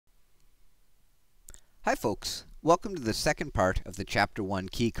Hi folks, welcome to the second part of the Chapter 1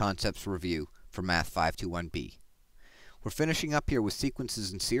 Key Concepts Review for Math 521B. We're finishing up here with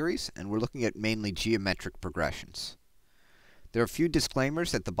sequences and series, and we're looking at mainly geometric progressions. There are a few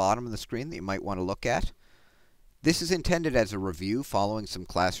disclaimers at the bottom of the screen that you might want to look at. This is intended as a review following some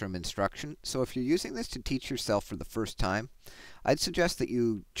classroom instruction, so if you're using this to teach yourself for the first time, I'd suggest that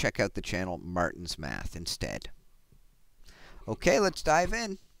you check out the channel Martin's Math instead. Okay, let's dive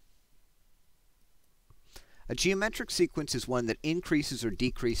in. A geometric sequence is one that increases or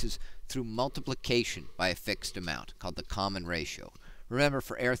decreases through multiplication by a fixed amount, called the common ratio. Remember,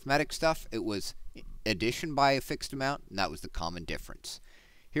 for arithmetic stuff, it was addition by a fixed amount, and that was the common difference.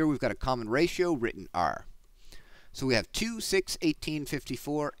 Here we've got a common ratio written R. So we have 2, 6, 18,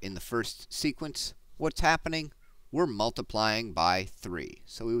 54 in the first sequence. What's happening? We're multiplying by 3.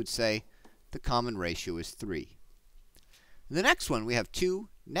 So we would say the common ratio is 3. In the next one, we have 2,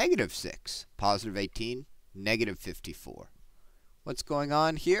 negative 6, positive 18, negative 54. What's going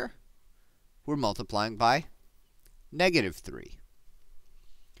on here? We're multiplying by negative 3.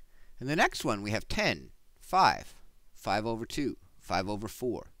 In the next one, we have 10, 5, 5 over 2, 5 over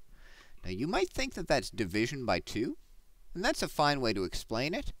 4. Now, you might think that that's division by 2, and that's a fine way to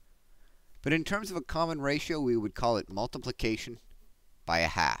explain it. But in terms of a common ratio, we would call it multiplication by a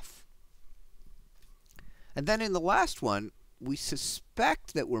half. And then in the last one, we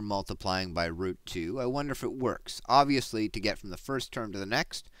suspect that we're multiplying by root 2. I wonder if it works. Obviously, to get from the first term to the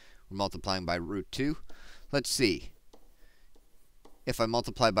next, we're multiplying by root 2. Let's see. If I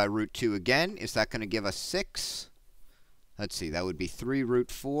multiply by root 2 again, is that going to give us 6? Let's see. That would be 3 root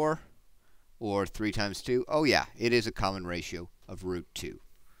 4, or 3 times 2. Oh, yeah. It is a common ratio of root 2.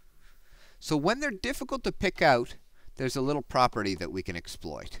 So when they're difficult to pick out, there's a little property that we can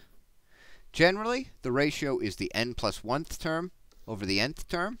exploit. Generally, the ratio is the n plus 1th term over the nth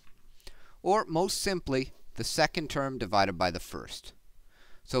term, or most simply, the second term divided by the first.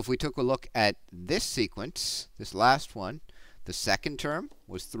 So if we took a look at this sequence, this last one, the second term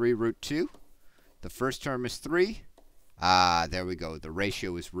was 3 root 2. The first term is 3. There we go. The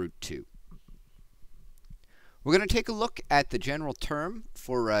ratio is root 2. We're going to take a look at the general term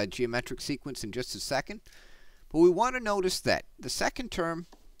for a geometric sequence in just a second. But we want to notice that the second term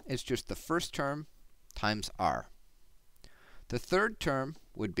is just the first term times r. The third term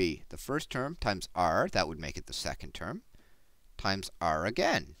would be the first term times r, that would make it the second term, times r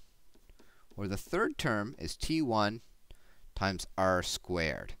again. Or the third term is t1 times r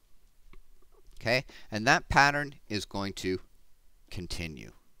squared. Okay? And that pattern is going to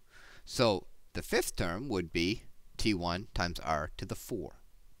continue. So the fifth term would be t1 times r to the 4.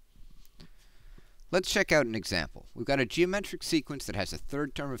 Let's check out an example. We've got a geometric sequence that has a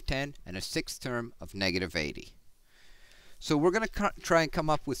third term of 10 and a sixth term of negative 80. So we're going to try and come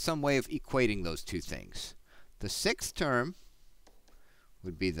up with some way of equating those two things. The sixth term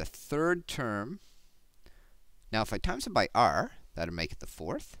would be the third term. Now, if I times it by r, that would make it the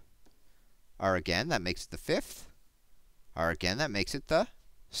fourth. R again, that makes it the fifth. R again, that makes it the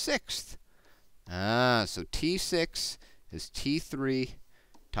sixth. So t6 is t3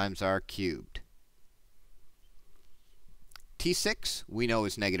 times r cubed. T6, we know,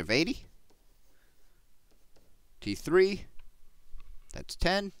 is negative 80. T3, that's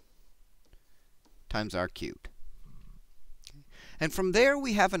 10 times r cubed. And from there,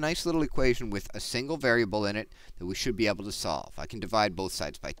 we have a nice little equation with a single variable in it that we should be able to solve. I can divide both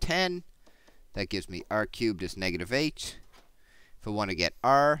sides by 10. That gives me r cubed is negative 8. If I want to get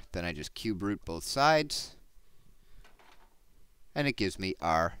r, then I just cube root both sides. And it gives me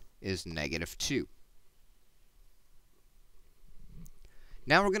r is negative 2.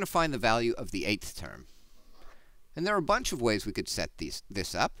 Now we're going to find the value of the 8th term. And there are a bunch of ways we could set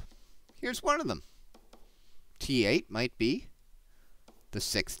this up. Here's one of them. t8 might be the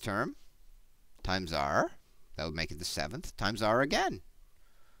 6th term times r. That would make it the 7th times r again.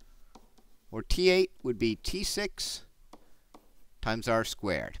 Or t8 would be t6 times r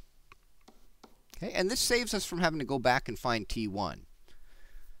squared. Okay, and this saves us from having to go back and find t1.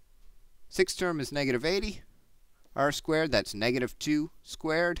 6th term is negative 80. R squared, that's negative 2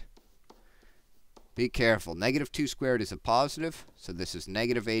 squared. Be careful. Negative 2 squared is a positive, so this is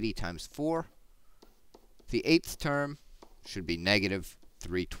negative 80 times 4. The 8th term should be negative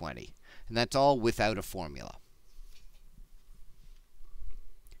 320. And that's all without a formula.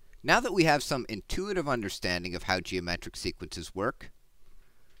 Now that we have some intuitive understanding of how geometric sequences work,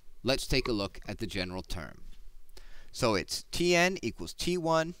 let's take a look at the general term. So it's Tn equals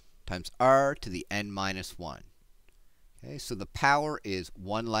T1 times r to the n minus 1. Okay, so the power is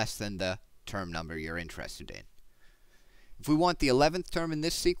 1 less than the term number you're interested in. If we want the 11th term in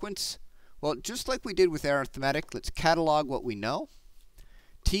this sequence, Well, just like we did with arithmetic, let's catalog what we know.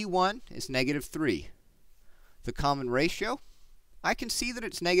 T1 is negative 3. The common ratio, I can see that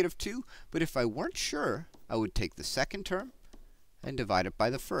it's negative 2, but if I weren't sure, I would take the second term and divide it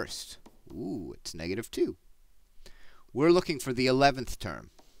by the first. Ooh, it's negative 2. We're looking for the 11th term.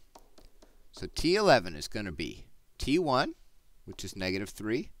 So T11 is going to be T1, which is negative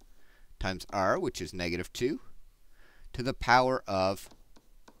 3, times R, which is negative 2, to the power of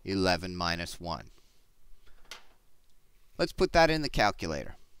 11 minus 1. Let's put that in the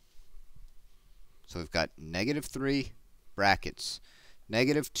calculator. So we've got negative 3 brackets,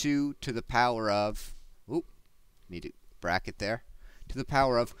 negative 2 to the power of, need a bracket there, to the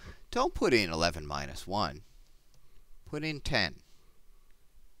power of, don't put in 11 minus 1, put in 10.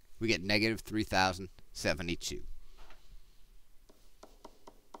 We get negative 3,072.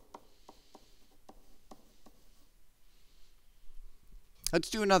 Let's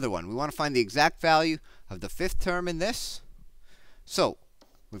do another one. We want to find the exact value of the fifth term in this. So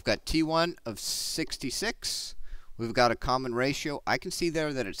we've got T1 of 66. We've got a common ratio. I can see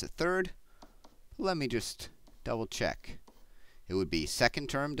there that it's a third. Let me just double check. It would be second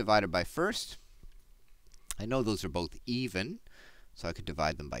term divided by first. I know those are both even, so I could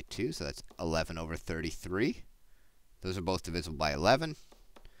divide them by 2. So that's 11 over 33. Those are both divisible by 11.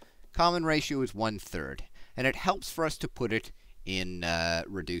 Common ratio is 1/3. And it helps for us to put it in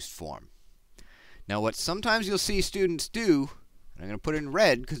reduced form. Now, what sometimes you'll see students do, and I'm going to put it in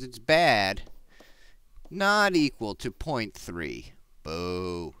red because it's bad, not equal to 0.3.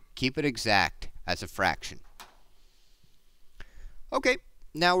 Boo. Keep it exact as a fraction. Okay,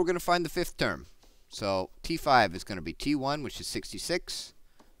 now we're going to find the fifth term. So T5 is going to be T1, which is 66,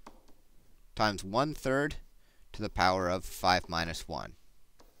 times 1/3 to the power of 5 minus 1.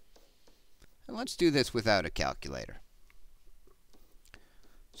 And let's do this without a calculator.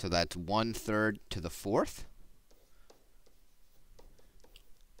 So that's 1/3 to the 4th.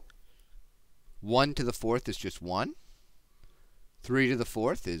 1 to the 4th is just 1. 3 to the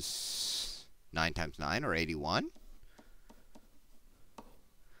 4th is 9 times 9, or 81.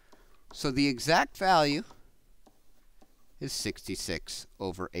 So the exact value is 66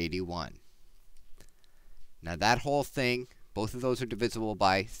 over 81. Now that whole thing, both of those are divisible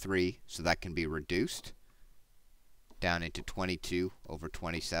by 3, so that can be reduced down into 22 over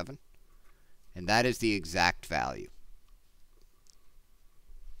 27. And that is the exact value.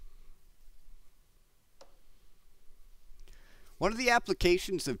 One of the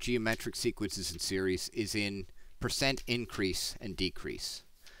applications of geometric sequences and series is in percent increase and decrease.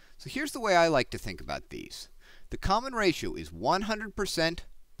 So here's the way I like to think about these. The common ratio is 100%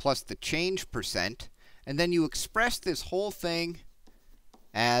 plus the change percent, and then you express this whole thing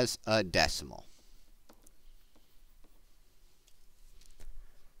as a decimal.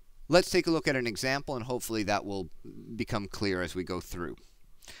 Let's take a look at an example, and hopefully that will become clear as we go through.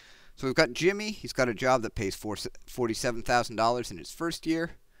 So we've got Jimmy. He's got a job that pays $47,000 in his first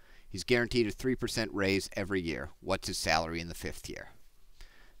year. He's guaranteed a 3% raise every year. What's his salary in the 5th year?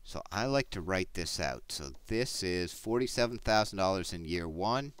 So I like to write this out. So this is $47,000 in year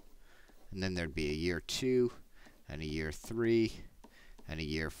 1, and then there'd be a year 2, and a year 3, and a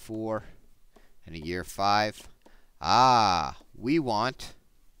year 4, and a year 5. Ah, we want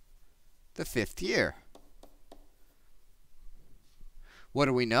the 5th year. What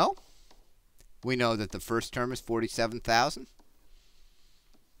do we know? We know that the first term is 47,000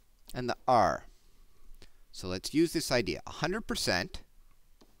 and the R. So let's use this idea. 100%.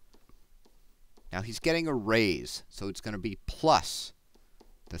 Now he's getting a raise, so it's going to be plus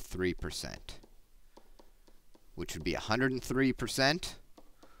the 3%, which would be 103%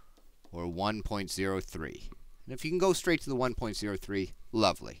 or 1.03. And if you can go straight to the 1.03,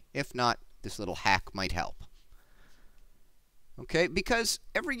 lovely. If not, this little hack might help. Okay, because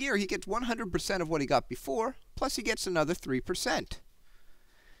every year he gets 100% of what he got before, plus he gets another 3%.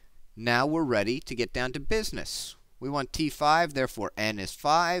 Now we're ready to get down to business. We want T5, therefore n is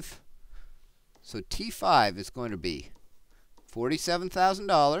 5. So T5 is going to be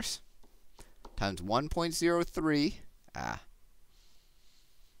 $47,000 times 1.03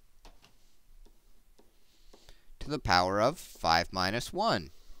 to the power of 5 minus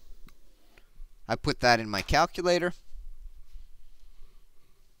 1. I put that in my calculator.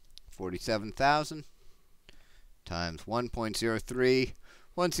 47,000 times 1.03.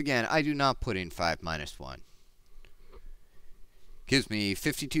 Once again, I do not put in 5 minus 1. Gives me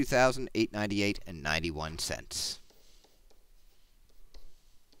 $52,898.91.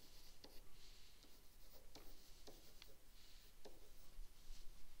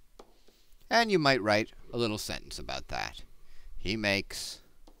 And you might write a little sentence about that. He makes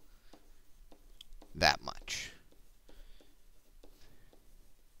that much.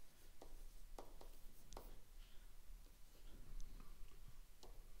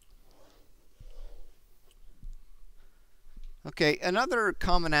 Okay, another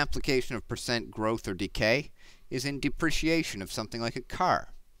common application of percent growth or decay is in depreciation of something like a car.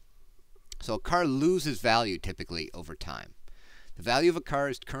 So a car loses value typically over time. The value of a car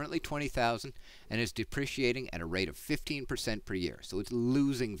is currently $20,000 and is depreciating at a rate of 15% per year. So it's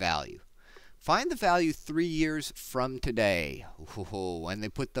losing value. Find the value 3 years from today. When they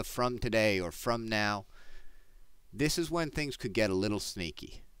put the from today or from now, this is when things could get a little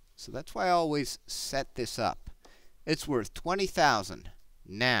sneaky. So that's why I always set this up. It's worth $20,000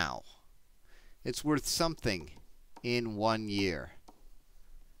 now. It's worth something in 1 year.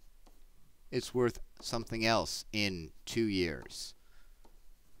 It's worth something else in 2 years.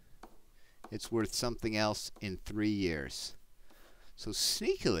 It's worth something else in 3 years. So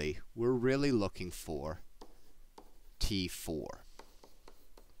sneakily, we're really looking for T4.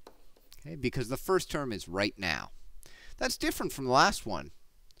 Okay, because the first term is right now. That's different from the last one.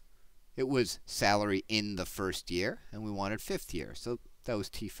 It was salary in the first year, and we wanted 5th year. So that was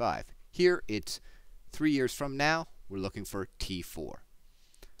T5. Here, it's 3 years from now. We're looking for T4.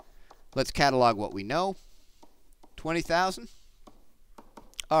 Let's catalog what we know. 20,000.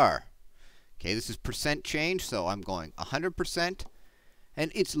 R. Okay, this is percent change, so I'm going 100%.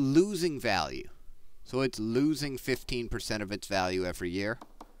 And it's losing value. So it's losing 15% of its value every year.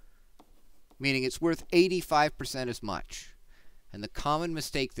 Meaning it's worth 85% as much. And the common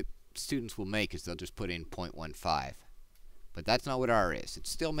mistake that students will make is they'll just put in 0.15. But that's not what R is. It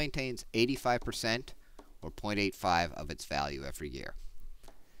still maintains 85% or 0.85 of its value every year.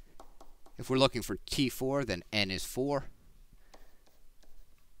 If we're looking for T4, then N is 4.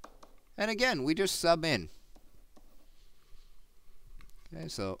 And again, we just sub in. Okay,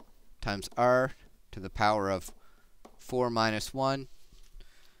 so times R to the power of 4 minus 1.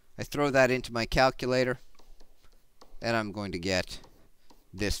 I throw that into my calculator, and I'm going to get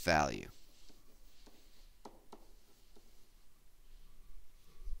this value.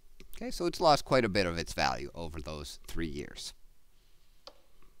 Okay, so it's lost quite a bit of its value over those 3 years.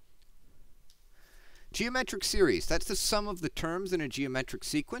 Geometric series, that's the sum of the terms in a geometric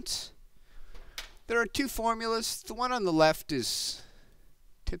sequence. There are 2 formulas. The one on the left is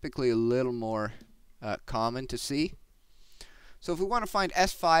typically a little more common to see. So if we want to find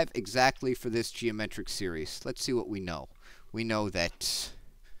S5 exactly for this geometric series, let's see what we know. We know that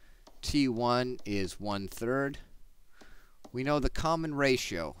T1 is 1/3. We know the common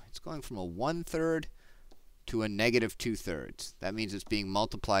ratio. It's going from a 1/3 to a negative 2/3. That means it's being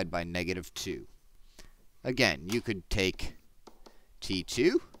multiplied by negative 2. Again, you could take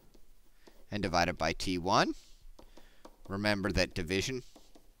T2 and divide it by T1. Remember that division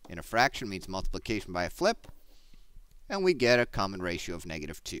in a fraction means multiplication by a flip. And we get a common ratio of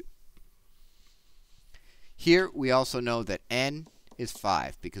negative 2. Here, we also know that N is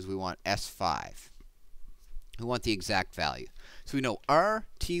 5 because we want S5. We want the exact value. So we know R,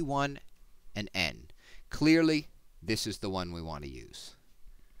 T1, and N. Clearly, this is the one we want to use.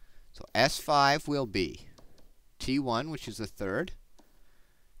 So S5 will be T1, which is 1/3,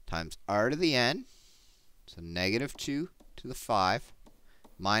 times R to the N, so negative 2 to the 5,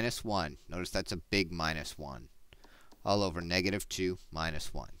 minus 1. Notice that's a big minus 1. All over negative 2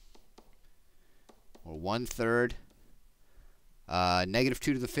 minus 1. Or 1/3. Negative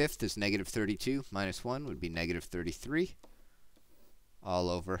 2 to the 5th is negative 32. Minus 1 would be negative 33. All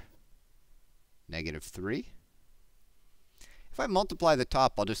over negative 3. If I multiply the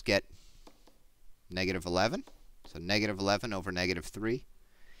top, I'll just get negative 11. So negative 11 over negative 3.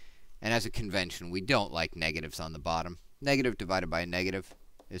 And as a convention, we don't like negatives on the bottom. Negative divided by a negative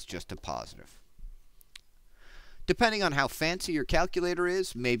is just a positive. Depending on how fancy your calculator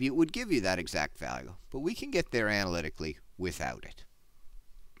is, maybe it would give you that exact value. But we can get there analytically without it.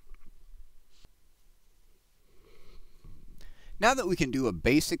 Now that we can do a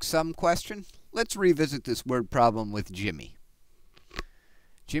basic sum question, let's revisit this word problem with Jimmy.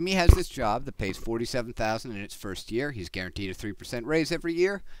 Jimmy has this job that pays $47,000 in its first year. He's guaranteed a 3% raise every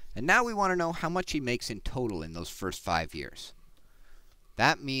year. And now we want to know how much he makes in total in those first 5 years.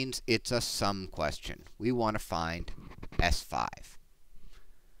 That means it's a sum question. We want to find S5.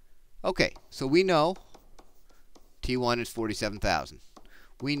 Okay, so we know T1 is 47,000.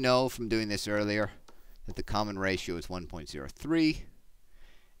 We know from doing this earlier that the common ratio is 1.03.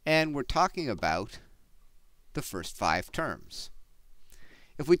 And we're talking about the first 5 terms.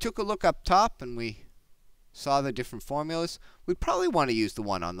 If we took a look up top and we saw the different formulas, we'd probably want to use the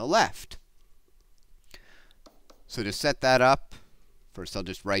one on the left. So to set that up, first I'll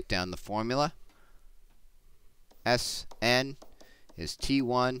just write down the formula. Sn is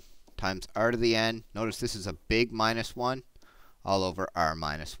T1 times r to the n. Notice this is a big minus 1 all over r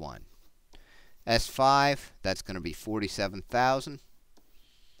minus 1. S5, that's going to be 47,000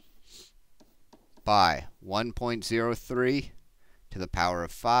 by 1.03 to the power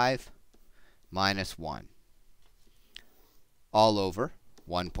of 5 minus 1 all over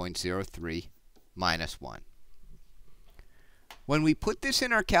 1.03 minus 1. When we put this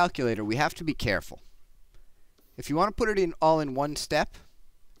in our calculator, we have to be careful. If you want to put it in all in one step,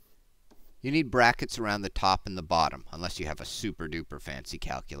 you need brackets around the top and the bottom, unless you have a super duper fancy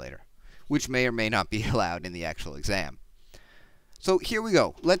calculator, which may or may not be allowed in the actual exam. So here we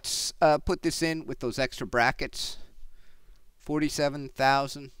go. Let's put this in with those extra brackets.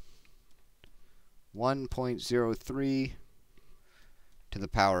 47,000, 1.03 to the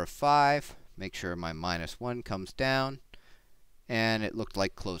power of 5. Make sure my minus 1 comes down. And it looked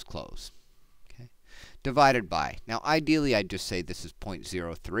like close, close. Okay. Divided by. Now, ideally, I'd just say this is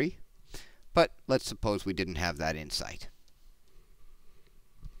 0.03. But let's suppose we didn't have that insight.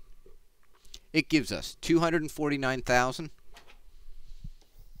 It gives us 249,000.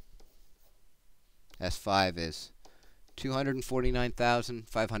 S5 is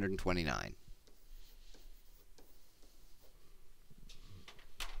 249,529.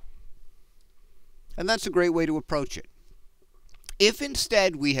 And that's a great way to approach it. If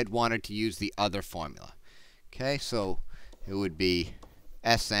instead we had wanted to use the other formula, okay, so it would be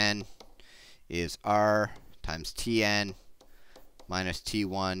Sn is r times Tn minus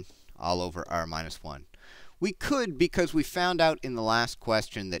T1 all over r minus 1. We could, because we found out in the last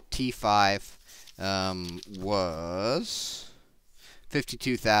question that T5 was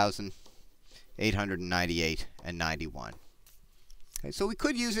 52,898 and 91. Okay, so we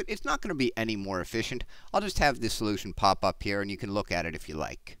could use it. It's not going to be any more efficient. I'll just have this solution pop up here, and you can look at it if you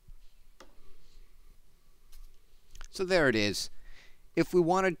like. So there it is. If we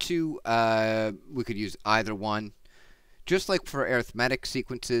wanted to, we could use either one. Just like for arithmetic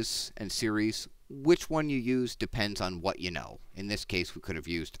sequences and series, which one you use depends on what you know. In this case, we could have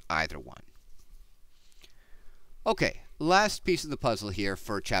used either one. Okay, last piece of the puzzle here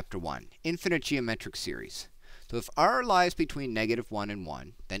for Chapter 1, infinite geometric series. So if r lies between -1 and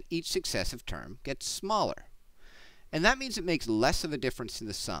 1, then each successive term gets smaller. And that means it makes less of a difference in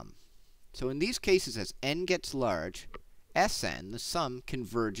the sum. So in these cases, as n gets large, Sn, the sum,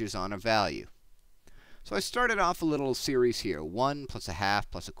 converges on a value. So I started off a little series here, 1 plus a half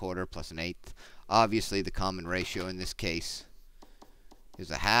plus a quarter plus an eighth. Obviously, the common ratio in this case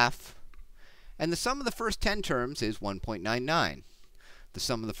is a half. And the sum of the first 10 terms is 1.99. The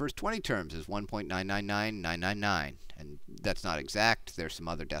sum of the first 20 terms is 1.999999. And that's not exact. There's some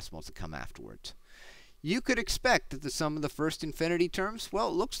other decimals that come afterwards. You could expect that the sum of the first infinity terms, well,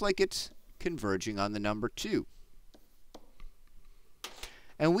 it looks like it's converging on the number 2.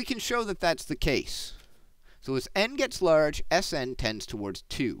 And we can show that that's the case. So as n gets large, Sn tends towards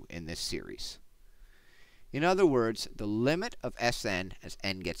 2 in this series. In other words, the limit of Sn as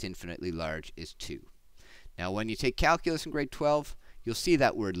n gets infinitely large is 2. Now, when you take calculus in grade 12, you'll see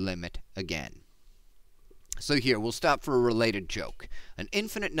that word limit again. So here, we'll stop for a related joke. An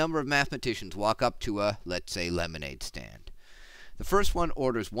infinite number of mathematicians walk up to a, let's say, lemonade stand. The first one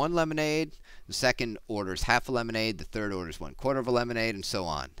orders 1 lemonade, the second orders half a lemonade, the third orders 1/4 of a lemonade, and so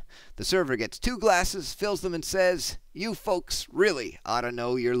on. The server gets 2 glasses, fills them, and says, "You folks really ought to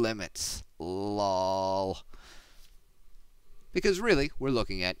know your limits." Lol. Because really, we're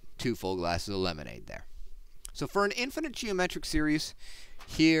looking at 2 full glasses of lemonade there. So for an infinite geometric series,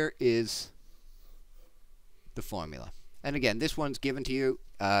 here is the formula. And again, this one's given to you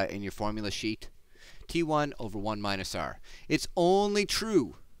in your formula sheet. T1 over 1 minus r. It's only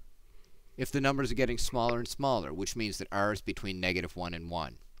true if the numbers are getting smaller and smaller, which means that r is between -1 and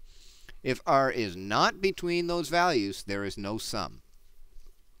 1. If r is not between those values, there is no sum.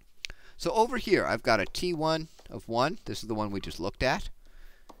 So over here, I've got a T1 of 1. This is the one we just looked at.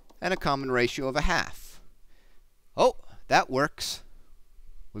 And a common ratio of a half. Oh, that works.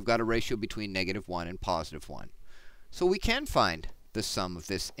 We've got a ratio between -1 and +1. So we can find the sum of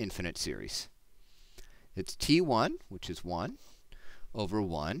this infinite series. It's T1, which is 1, over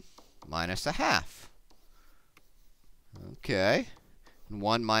 1 minus a half. Okay. And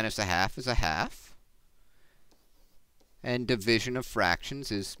 1 minus a half is a half. And division of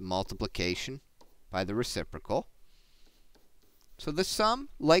fractions is multiplication by the reciprocal. So the sum,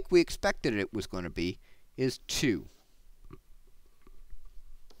 like we expected it was going to be, is 2.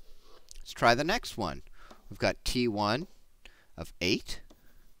 Let's try the next one. We've got T1 of 8.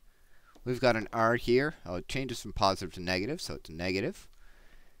 We've got an r here. Oh, it changes from positive to negative, so it's negative.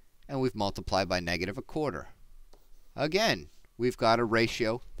 And we've multiplied by -1/4. Again, we've got a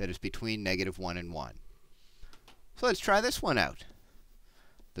ratio that is between -1 and 1. So let's try this one out.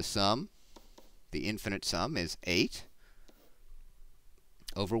 The sum, the infinite sum, is 8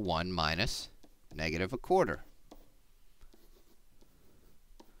 over 1 minus -1/4.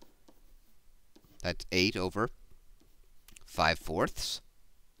 That's 8 over 5/4.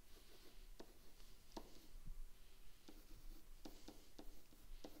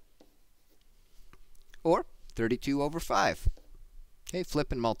 Or 32 over 5. Okay,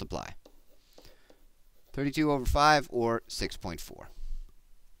 flip and multiply. 32 over 5 or 6.4.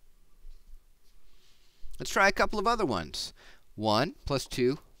 Let's try a couple of other ones. 1 plus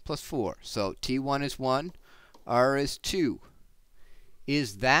 2 plus 4. So T1 is 1, R is 2.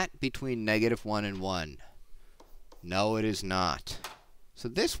 Is that between -1 and 1? No, it is not. So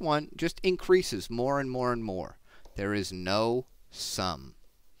this one just increases more and more and more. There is no sum.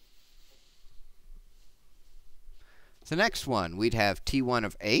 The next one, we'd have T1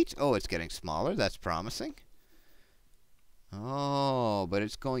 of 8. Oh, it's getting smaller. That's promising. Oh, but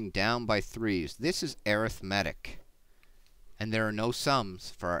it's going down by 3s. This is arithmetic. And there are no sums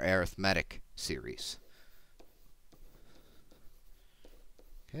for our arithmetic series.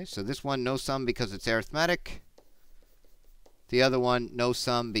 Okay, so this one, no sum because it's arithmetic. The other one, no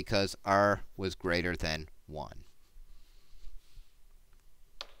sum because R was greater than 1.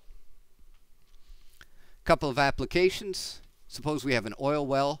 Couple of applications. Suppose we have an oil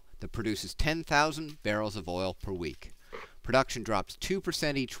well that produces 10,000 barrels of oil per week. Production drops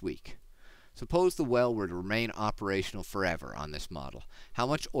 2% each week. Suppose the well were to remain operational forever on this model. How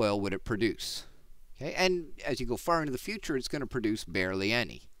much oil would it produce? Okay, and as you go far into the future, it's going to produce barely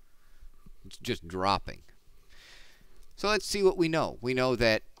any. It's just dropping. So let's see what we know. We know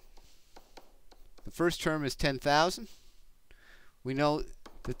that the first term is 10,000. We know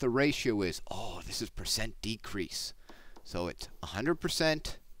that the ratio is, oh, this is percent decrease. So it's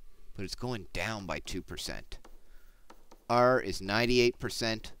 100%, but it's going down by 2%. R is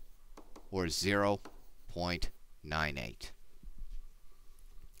 98%, or 0.98.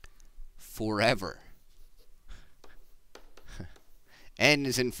 Forever. N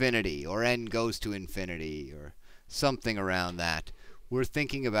is infinity, or n goes to infinity, or something around that. We're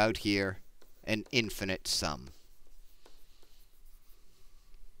thinking about here an infinite sum.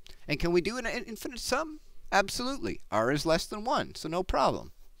 And can we do an infinite sum? Absolutely. R is less than 1, so no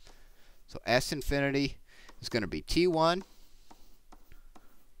problem. So S infinity is going to be T1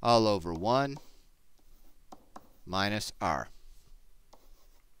 all over 1 minus R.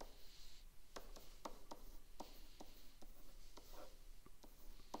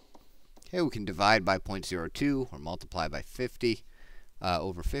 Okay, we can divide by 0.02 or multiply by 50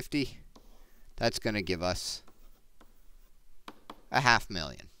 over 50. That's going to give us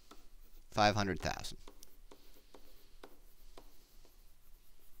 500,000. 500,000.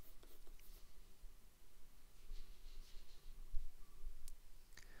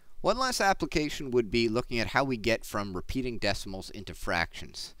 One last application would be looking at how we get from repeating decimals into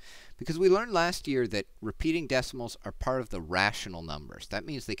fractions. Because we learned last year that repeating decimals are part of the rational numbers. That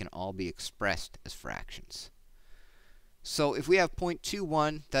means they can all be expressed as fractions. So if we have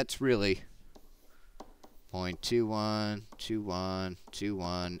 0.21, that's really 0.21, 21,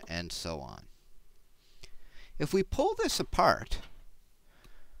 21, and so on. If we pull this apart,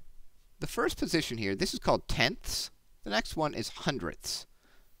 the first position here, this is called tenths. The next one is hundredths.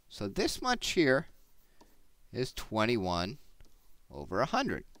 So this much here is 21 over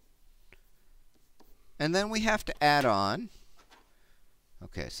 100. And then we have to add on.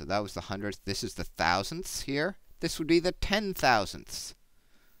 Okay, so that was the hundredth. This is the thousandths here. This would be the 10,000ths.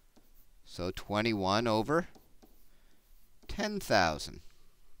 So 21 over 10,000.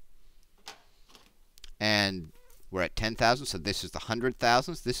 And we're at 10,000, so this is the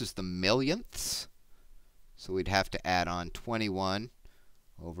 100,000ths. This is the millionths. So we'd have to add on 21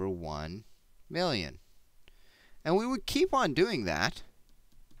 over 1 million. And we would keep on doing that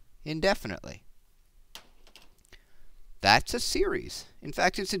indefinitely. That's a series. In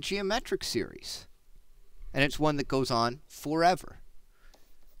fact, it's a geometric series. And it's one that goes on forever.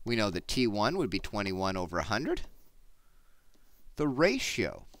 We know that T1 would be 21 over 100. The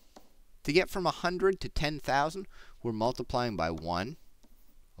ratio, to get from 100 to 10,000, we're multiplying by 1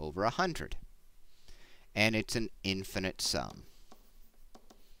 over 100. And it's an infinite sum.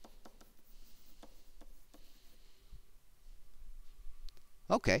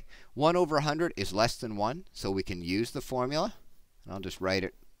 Okay, 1 over 100 is less than 1, so we can use the formula. And I'll just write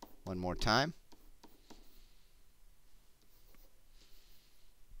it one more time.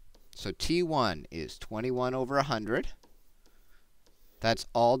 So T1 is 21 over 100. That's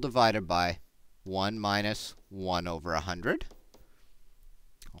all divided by 1 minus 1 over 100.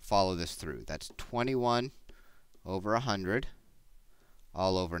 I'll follow this through. That's 21 over 100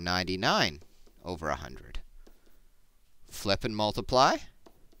 all over 99 over 100. Flip and multiply.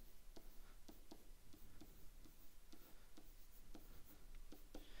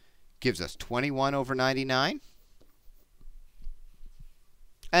 Gives us 21 over 99.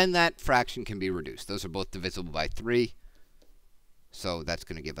 And that fraction can be reduced. Those are both divisible by 3. So that's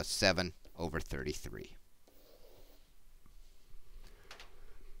going to give us 7 over 33.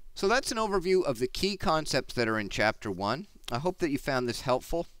 So that's an overview of the key concepts that are in Chapter 1. I hope that you found this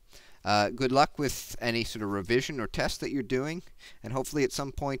helpful. Good luck with any sort of revision or test that you're doing. And hopefully at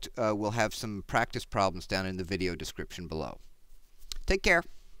some point we'll have some practice problems down in the video description below. Take care.